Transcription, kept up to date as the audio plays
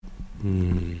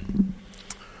Mm.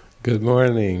 Good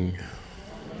morning.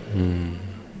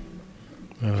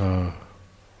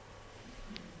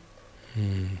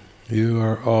 You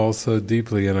are all so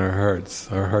deeply in our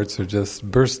hearts. Our hearts are just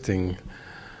bursting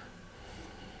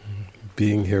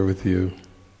being here with you.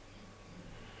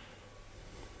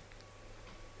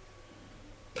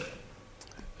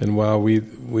 And while we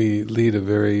lead a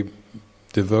very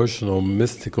devotional,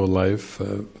 mystical life,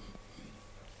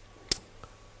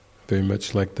 very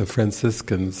much like the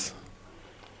Franciscans,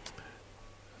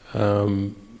 for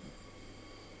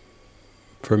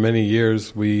many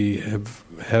years we have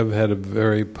had a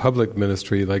very public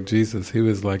ministry like Jesus. He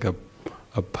was like a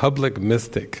public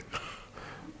mystic,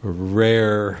 a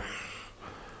rare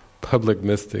public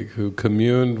mystic who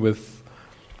communed with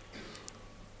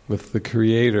the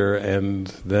Creator and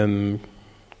then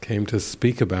came to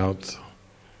speak about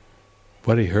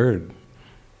what he heard.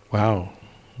 Wow,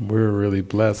 we're really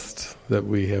blessed that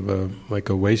we have a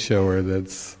way shower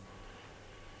that's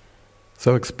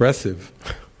so expressive.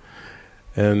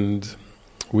 And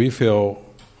we feel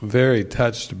very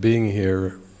touched being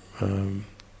here.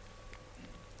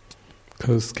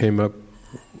 Coast came up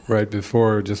right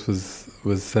before, just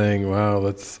was saying, wow,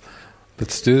 let's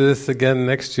do this again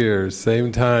next year,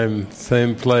 same time,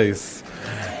 same place.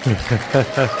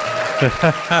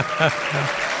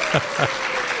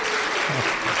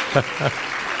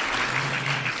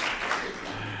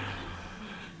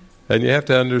 And you have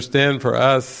to understand, for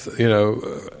us,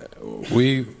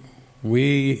 we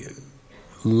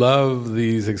love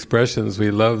these expressions,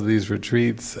 we love these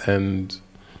retreats, and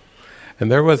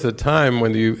there was a time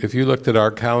when if you looked at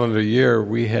our calendar year,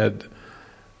 we had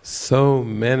so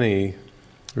many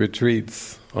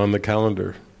retreats on the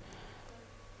calendar,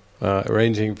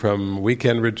 ranging from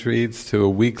weekend retreats to a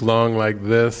week-long like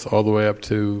this, all the way up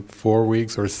to 4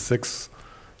 weeks or six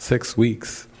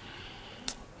weeks.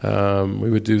 We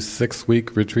would do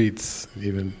 6-week retreats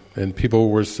even, and people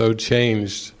were so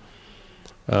changed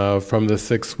from the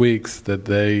 6 weeks that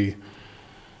they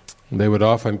would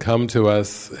often come to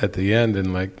us at the end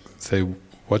and say,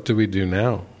 "What do we do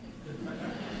now?"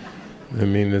 I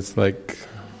mean, it's like,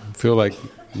 I feel like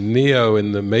Neo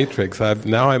in the Matrix.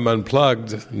 Now I'm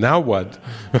unplugged. Now what?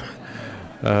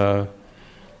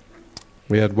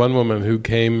 We had one woman who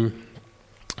came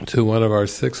to one of our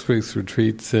 6 weeks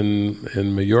retreats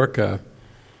in Mallorca,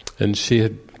 and she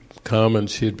had come and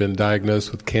she had been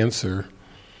diagnosed with cancer,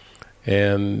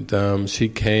 and she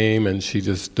came and she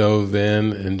just dove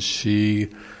in, and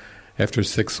after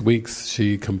 6 weeks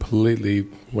she completely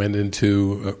went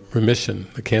into remission.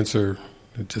 The cancer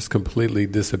just completely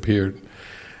disappeared.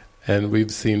 And we've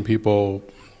seen people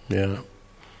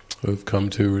who've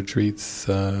come to retreats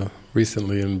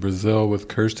recently in Brazil with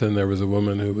Kirsten. There was a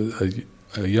woman who was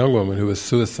a young woman who was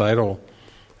suicidal,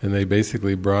 and they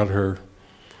basically brought her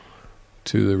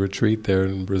to the retreat there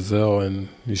in Brazil, and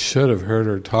you should have heard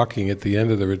her talking at the end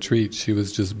of the retreat. She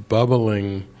was just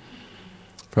bubbling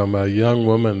from a young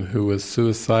woman who was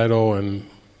suicidal and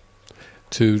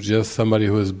to just somebody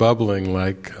who was bubbling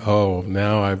like, oh,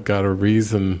 now I've got a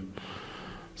reason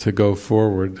to go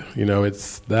forward.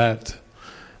 It's that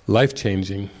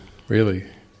life-changing, really.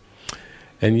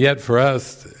 And yet for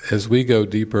us, as we go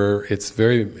deeper, it's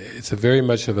a very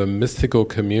much of a mystical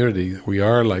community. We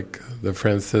are like the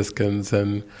Franciscans,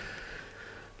 and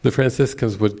the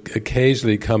Franciscans would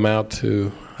occasionally come out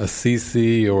to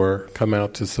Assisi or come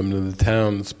out to some of the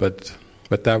towns, but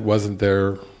that wasn't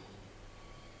their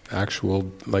actual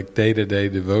day-to-day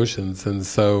devotions. And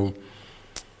so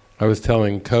I was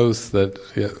telling Coast that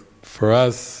for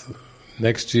us,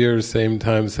 next year, same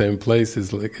time, same place,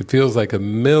 it feels like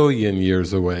 1,000,000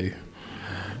 years away.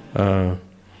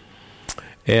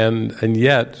 And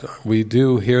yet, we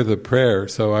do hear the prayer.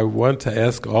 So I want to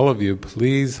ask all of you,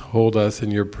 please hold us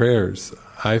in your prayers.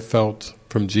 I felt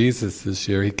from Jesus this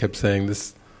year, he kept saying,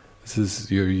 this is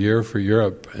your year for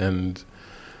Europe. And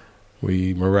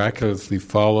we miraculously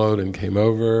followed and came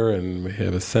over, and we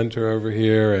have a center over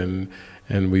here, and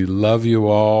we love you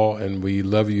all, and we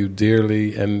love you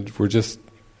dearly, and we're just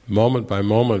moment by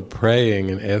moment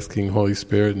praying and asking Holy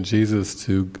Spirit and Jesus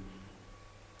to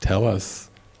tell us,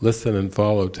 listen and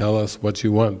follow, tell us what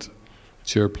you want,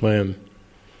 it's your plan.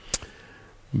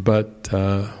 But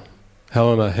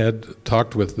Helena had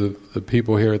talked with the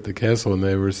people here at the castle, and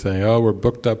they were saying, oh, we're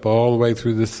booked up all the way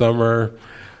through the summer.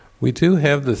 We do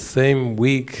have the same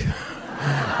week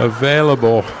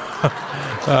available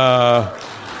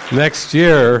next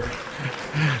year,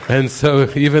 and so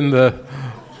even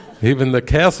the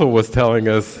castle was telling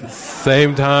us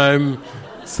same time,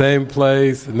 same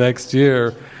place next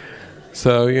year.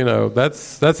 So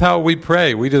that's how we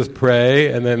pray. We just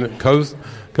pray, and then Coast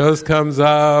ghost comes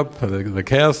up, the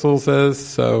castle says,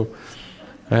 so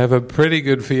I have a pretty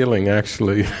good feeling,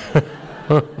 actually,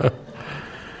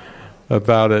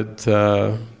 about it.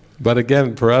 But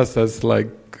again, for us, that's like,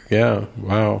 yeah,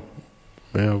 wow.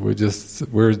 Yeah,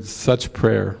 we're in such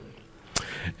prayer.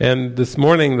 And this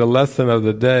morning, the lesson of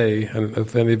the day, and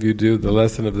if any of you do the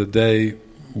lesson of the day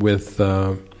with,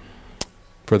 for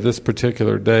this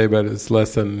particular day, but it's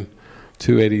lesson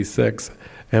 286,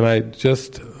 and I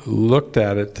just looked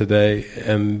at it today,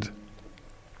 and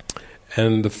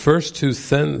the first two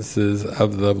sentences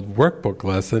of the workbook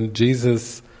lesson,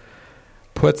 Jesus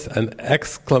puts an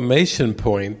exclamation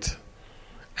point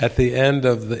at the end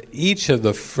of each of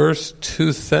the first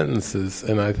two sentences,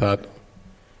 and I thought,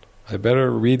 I better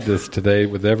read this today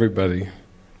with everybody,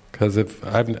 because if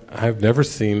I've never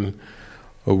seen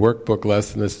a workbook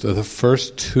lesson as the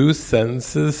first two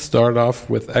sentences start off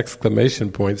with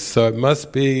exclamation points, so it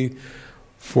must be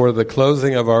for the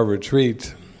closing of our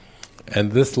retreat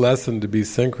and this lesson to be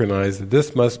synchronized.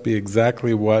 This must be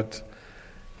exactly what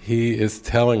he is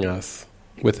telling us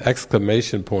with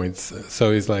exclamation points.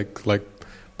 So he's like,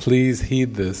 please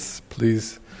heed this,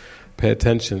 please pay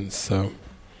attention. So,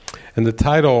 and the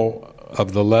title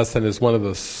of the lesson is one of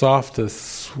the softest,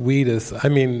 sweetest. I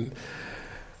mean,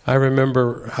 I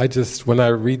remember when I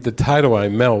read the title, I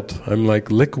melt. I'm like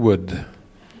liquid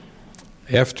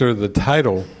after the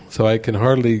title, so I can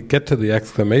hardly get to the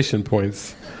exclamation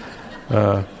points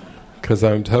because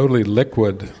I'm totally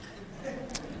liquid.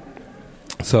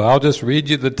 So I'll just read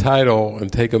you the title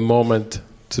and take a moment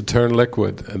to turn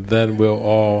liquid, and then we'll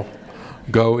all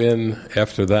go in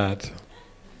after that.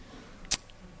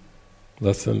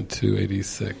 Lesson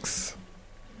 286.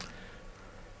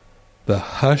 The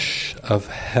hush of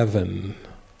heaven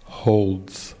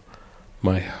holds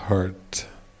my heart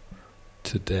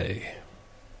today.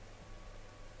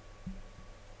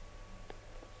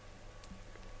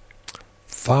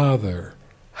 Father,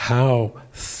 how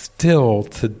still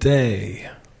today,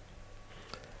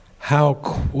 how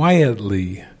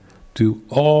quietly do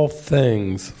all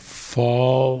things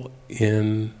fall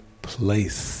in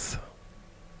place.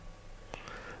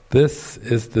 This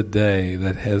is the day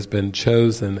that has been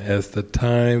chosen as the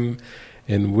time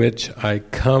in which I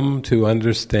come to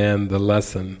understand the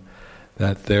lesson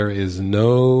that there is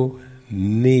no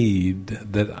need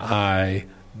that I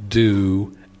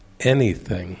do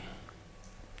anything.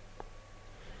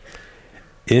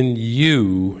 In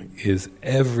you is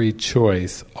every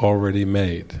choice already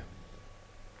made.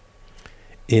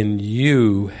 In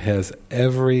you has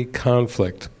every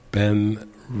conflict been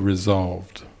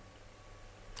resolved.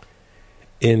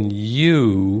 In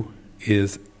you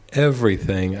is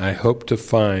everything I hope to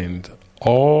find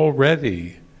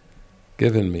already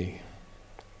given me.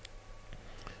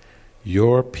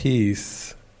 Your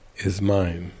peace is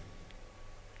mine.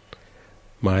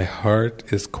 My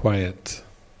heart is quiet,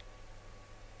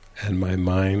 and my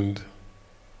mind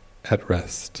at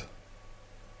rest.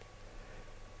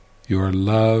 Your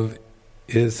love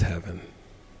is heaven,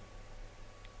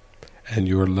 and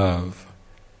your love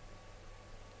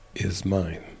is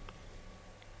mine.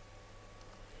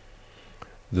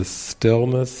 The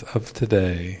stillness of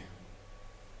today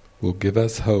will give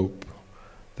us hope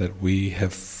that we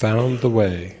have found the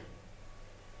way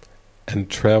and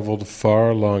traveled far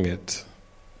along it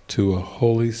to a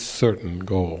wholly certain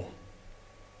goal.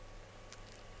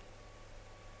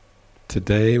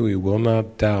 Today we will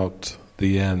not doubt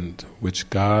the end which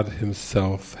God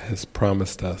Himself has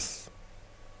promised us.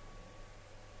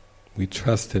 We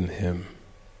trust in Him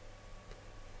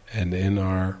and in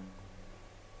our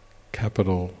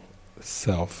capital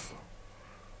Self,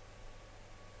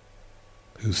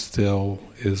 who still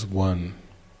is one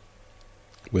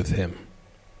with Him.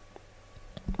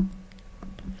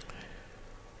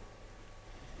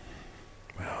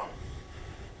 Wow.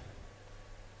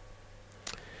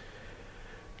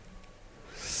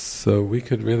 So we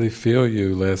could really feel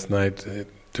you last night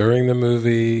during the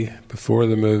movie, before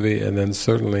the movie, and then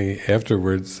certainly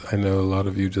afterwards. I know a lot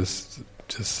of you just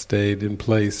stayed in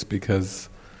place because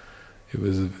it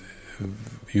was,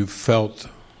 you felt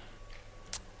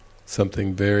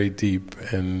something very deep,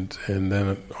 and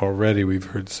then already we've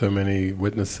heard so many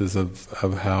witnesses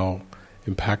of how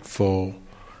impactful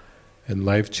and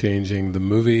life-changing the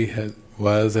movie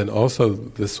was, and also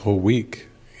this whole week.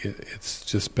 It's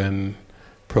just been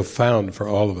profound for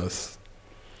all of us.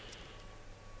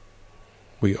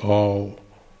 We all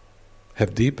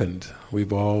have deepened.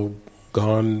 We've all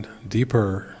gone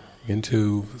deeper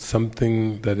into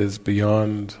something that is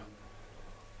beyond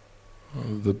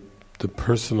the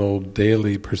personal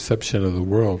daily perception of the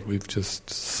world. We've just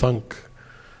sunk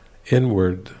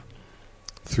inward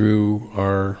through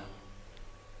our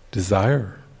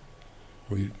desire.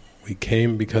 We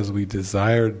came because we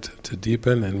desired to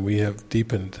deepen, and we have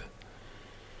deepened.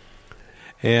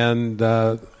 And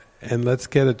let's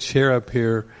get a chair up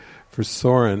here for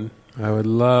Soren. I would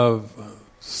love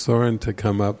Soren to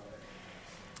come up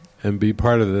and be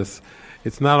part of this.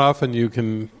 It's not often you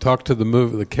can talk to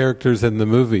the characters in the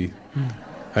movie,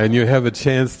 and you have a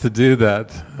chance to do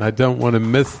that. I don't want to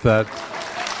miss that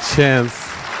chance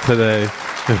today.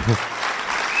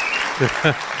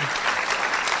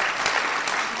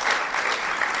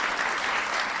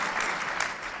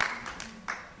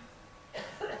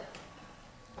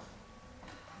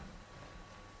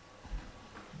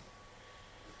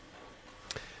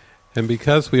 And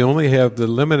because we only have the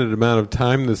limited amount of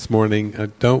time this morning, I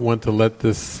don't want to let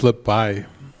this slip by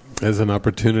as an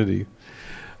opportunity.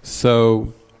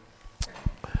 So,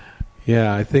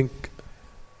 yeah, I think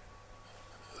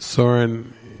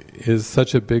Soren is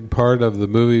such a big part of the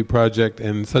movie project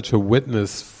and such a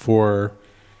witness for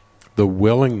the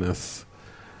willingness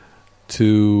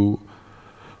to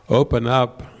open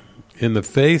up in the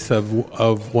face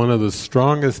of one of the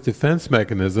strongest defense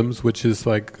mechanisms, which is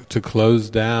like to close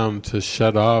down, to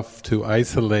shut off, to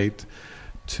isolate,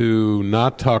 to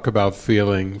not talk about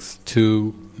feelings,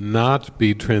 to not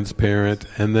be transparent.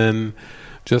 And then,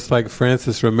 just like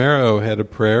Francis Romero had a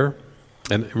prayer,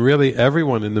 and really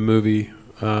everyone in the movie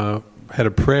had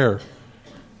a prayer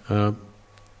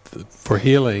for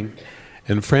healing.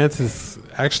 And Francis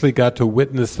actually got to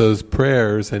witness those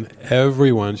prayers, and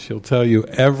everyone, she'll tell you,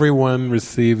 everyone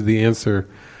received the answer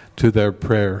to their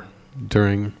prayer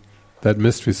during that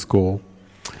mystery school.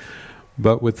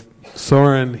 But with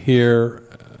Soren here,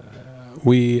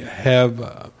 we have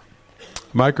a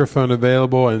microphone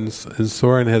available, and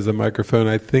Soren has a microphone.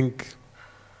 I think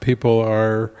people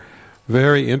are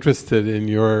very interested in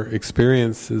your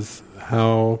experiences,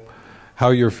 how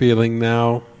you're feeling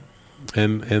now,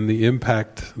 and the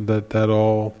impact that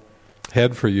all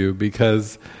had for you,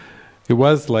 because it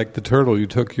was like the turtle. You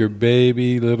took your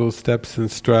baby little steps and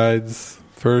strides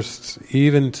first,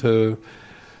 even to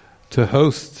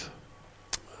host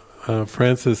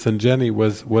Francis and Jenny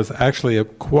was actually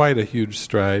quite a huge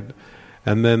stride,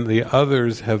 and then the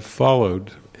others have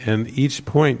followed, and each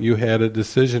point you had a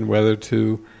decision whether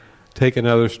to take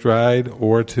another stride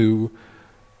or to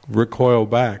recoil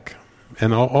back.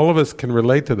 And all of us can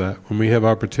relate to that when we have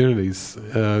opportunities.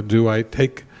 Do I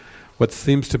take what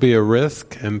seems to be a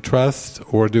risk and trust,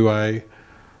 or do I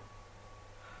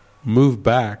move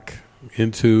back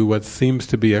into what seems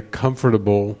to be a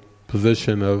comfortable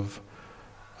position of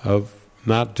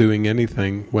not doing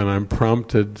anything when I'm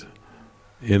prompted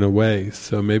in a way?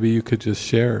 So maybe you could just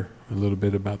share a little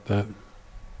bit about that.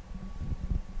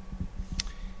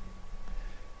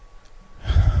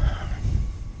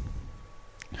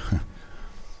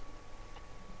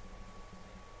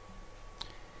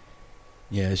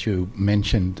 Yeah, as you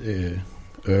mentioned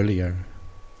earlier,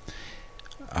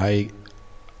 I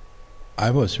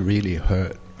was really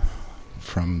hurt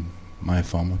from my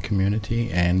former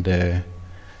community, and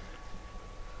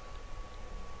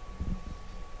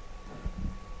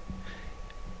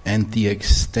the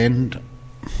extent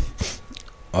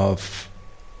of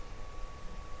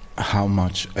how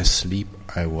much asleep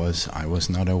I was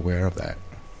not aware of that.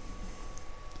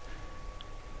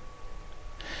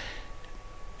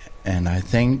 And I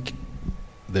think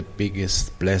the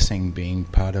biggest blessing being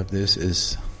part of this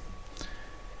is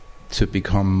to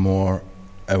become more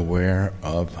aware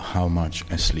of how much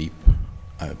asleep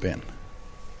I've been.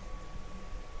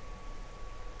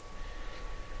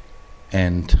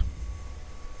 And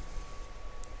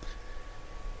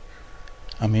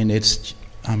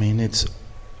it's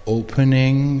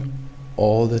opening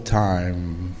all the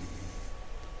time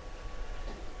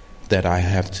that I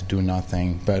have to do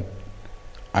nothing, but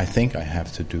I think I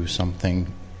have to do something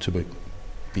to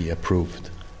be approved,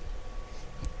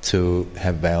 to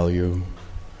have value,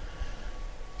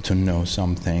 to know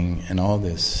something, and all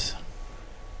this.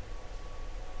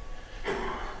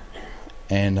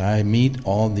 And I meet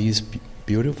all these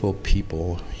beautiful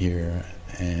people here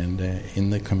and in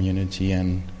the community,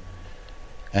 and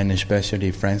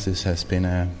especially Francis has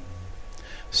been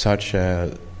such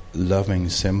a loving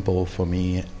symbol for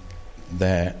me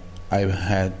that I've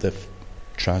had the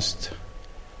trust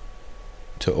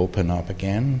to open up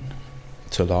again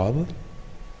to love.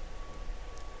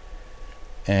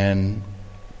 And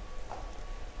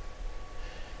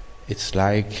it's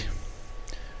like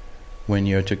when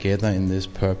you're together in this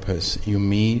purpose, you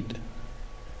meet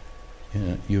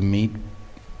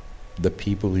the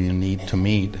people you need to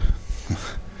meet.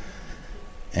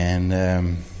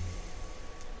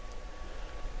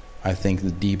 I think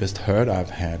the deepest hurt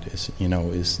I've had is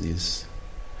these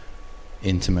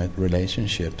intimate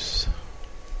relationships,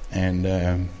 and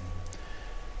I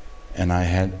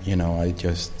had,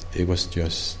 it was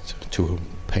just too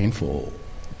painful,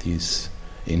 these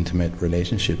intimate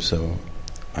relationships, so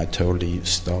I totally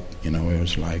stopped. It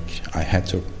was like I had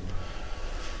to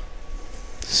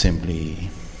simply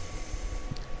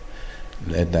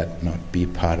let that not be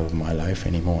part of my life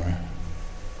anymore.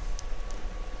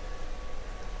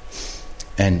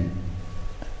 And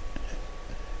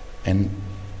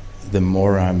the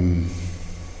more I'm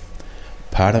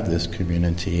part of this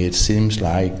community, it seems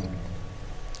like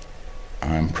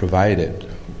I'm provided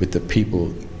with the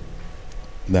people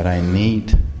that I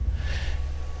need,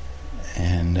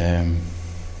 and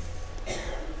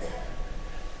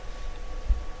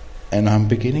I'm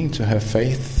beginning to have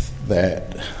faith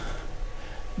that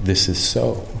this is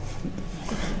so.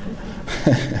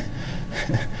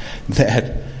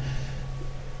 That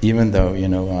even though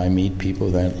I meet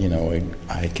people that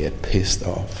I get pissed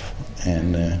off,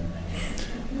 and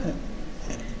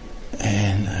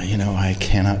I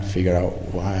cannot figure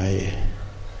out why.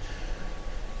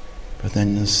 But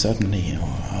then suddenly,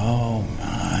 oh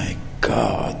my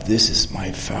God, this is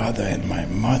my father and my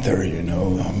mother, and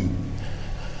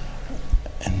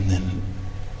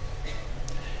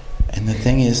the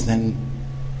thing is, then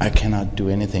I cannot do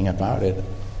anything about it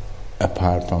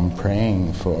apart from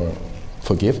praying for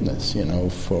forgiveness. I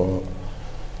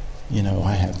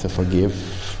have to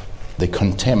forgive the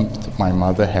contempt my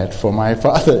mother had for my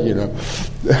father.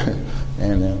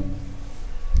 And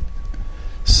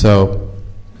so.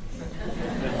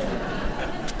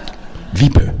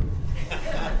 Wiebe.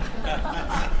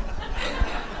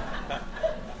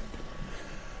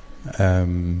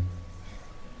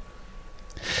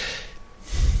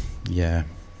 Yeah.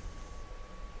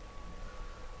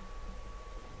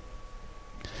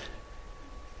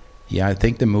 Yeah, I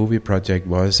think the movie project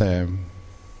was,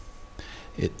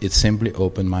 it simply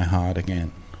opened my heart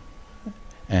again.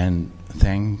 And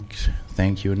thank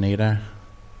you, Neda.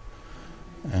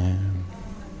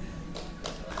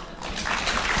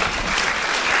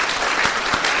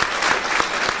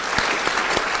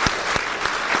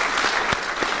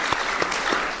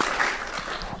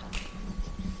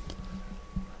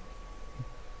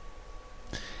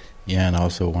 Yeah, and I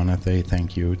also want to say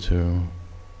thank you to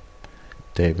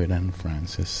David and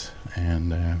Francis.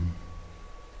 And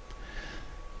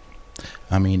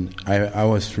I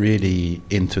was really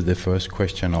into the first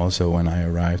question also when I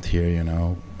arrived here,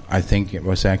 I think it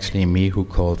was actually me who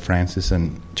called Francis a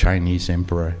Chinese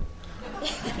emperor.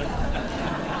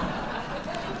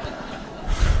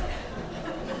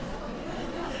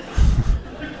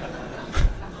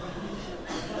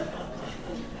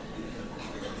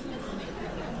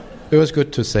 It was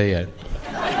good to say it.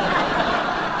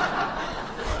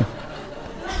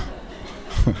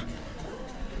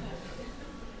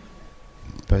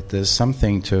 But there's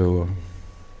something to...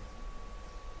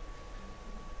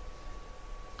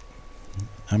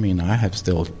 I have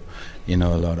still, a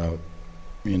lot of,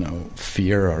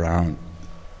 fear around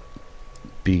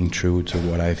being true to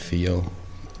what I feel.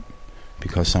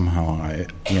 Because somehow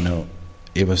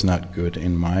it was not good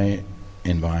in my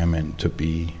environment to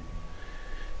be...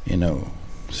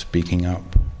 speaking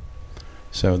up.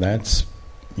 So that's,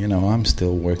 I'm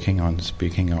still working on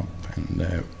speaking up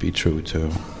and be true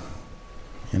to,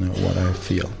 what I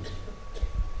feel.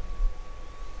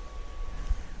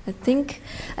 I think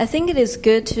it is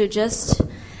good to just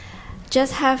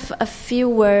have a few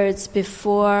words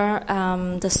before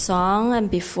the song and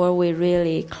before we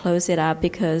really close it up,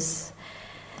 because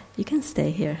you can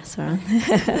stay here, Søren.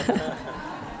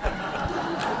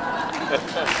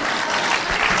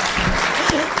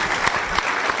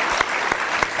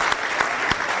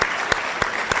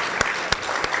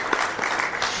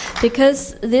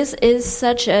 Because this is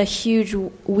such a huge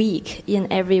week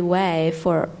in every way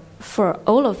for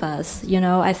all of us,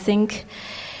 I think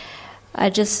I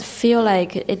just feel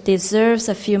like it deserves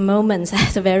a few moments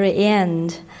at the very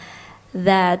end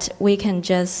that we can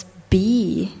just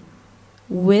be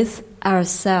with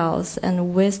ourselves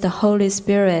and with the Holy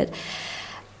Spirit.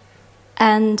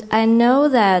 And I know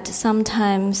that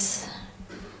sometimes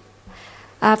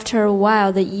after a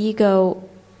while the ego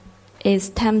is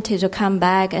tempted to come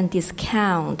back and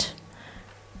discount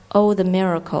all the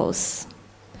miracles,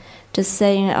 just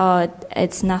saying, oh,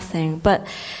 it's nothing. But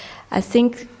I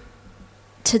think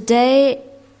today,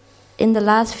 in the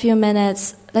last few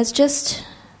minutes, let's just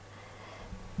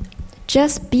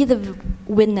be the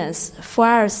witness for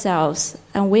ourselves,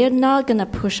 and we're not going to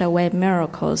push away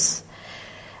miracles.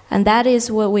 And that is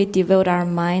what we devote our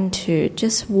mind to,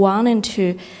 just wanting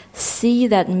to see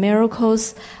that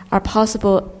miracles are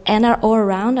possible and are all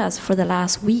around us for the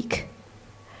last week.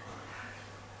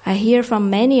 I hear from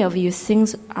many of you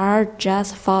things are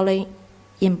just falling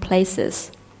in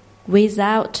places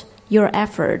without your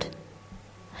effort.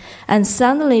 And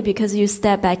suddenly, because you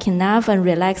step back enough and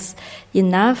relax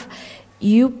enough,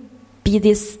 you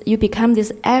become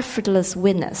this effortless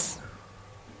witness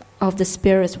of the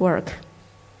Spirit's work.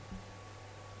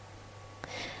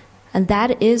 And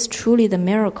that is truly the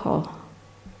miracle.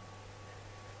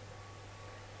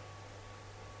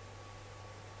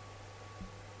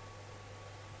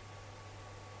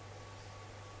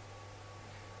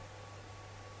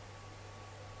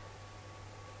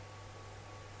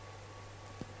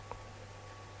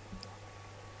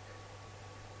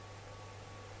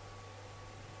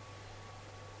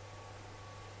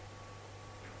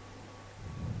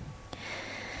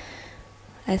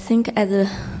 I think at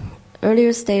the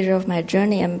earlier stage of my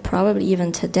journey, and probably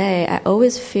even today, I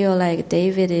always feel like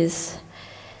David is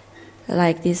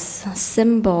like this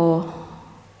symbol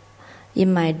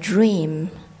in my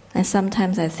dream. And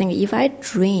sometimes I think if I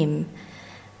dream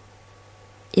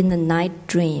in the night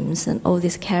dreams and all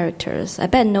these characters, I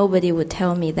bet nobody would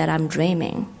tell me that I'm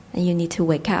dreaming and you need to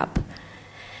wake up,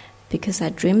 because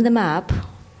I dream them up.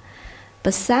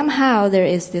 But somehow there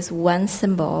is this one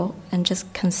symbol and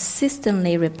just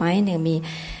consistently reminding me,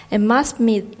 it must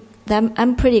mean that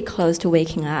I'm pretty close to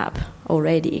waking up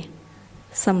already.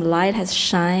 Some light has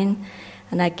shined,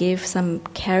 and I give some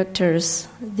characters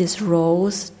these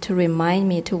roles to remind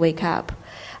me to wake up.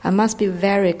 I must be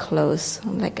very close,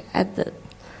 like at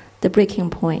the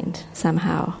breaking point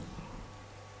somehow.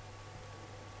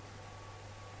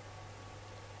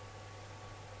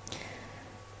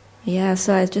 Yeah,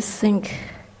 so I just think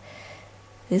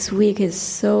this week is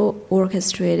so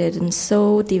orchestrated and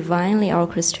so divinely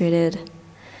orchestrated.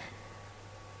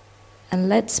 And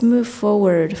let's move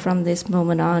forward from this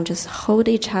moment on, just hold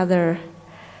each other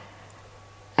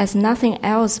as nothing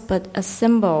else but a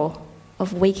symbol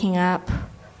of waking up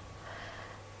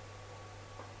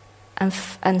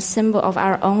and symbol of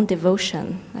our own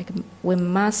devotion. Like, we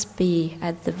must be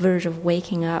at the verge of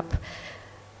waking up.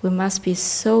 We must be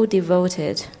so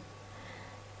devoted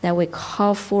that we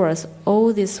call forth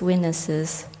all these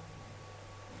witnesses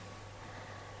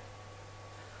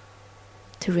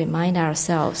to remind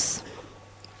ourselves.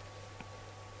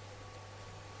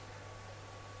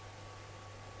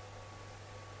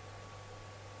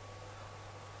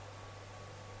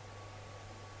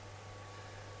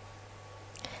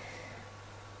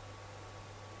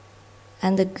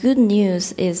 And the good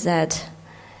news is that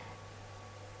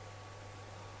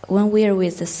when we are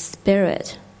with the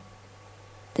Spirit,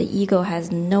 the ego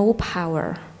has no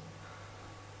power,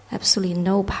 absolutely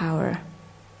no power.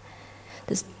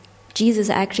 Jesus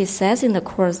actually says in the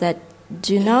Course that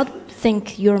do not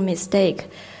think your mistake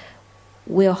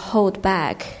will hold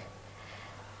back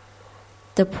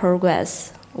the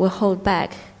progress, will hold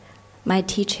back my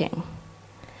teaching.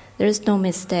 There is no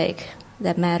mistake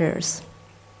that matters.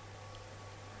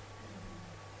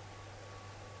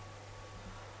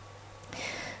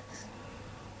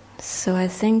 So I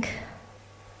think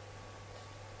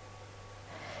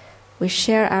we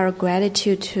share our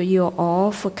gratitude to you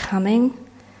all for coming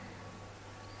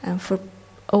and for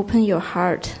opening your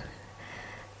heart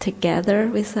together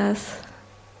with us.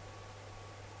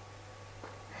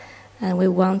 And we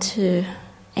want to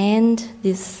end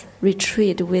this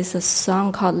retreat with a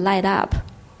song called Light Up,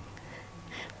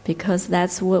 because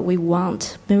that's what we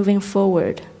want moving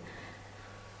forward.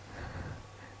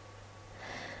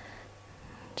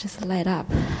 Just light up.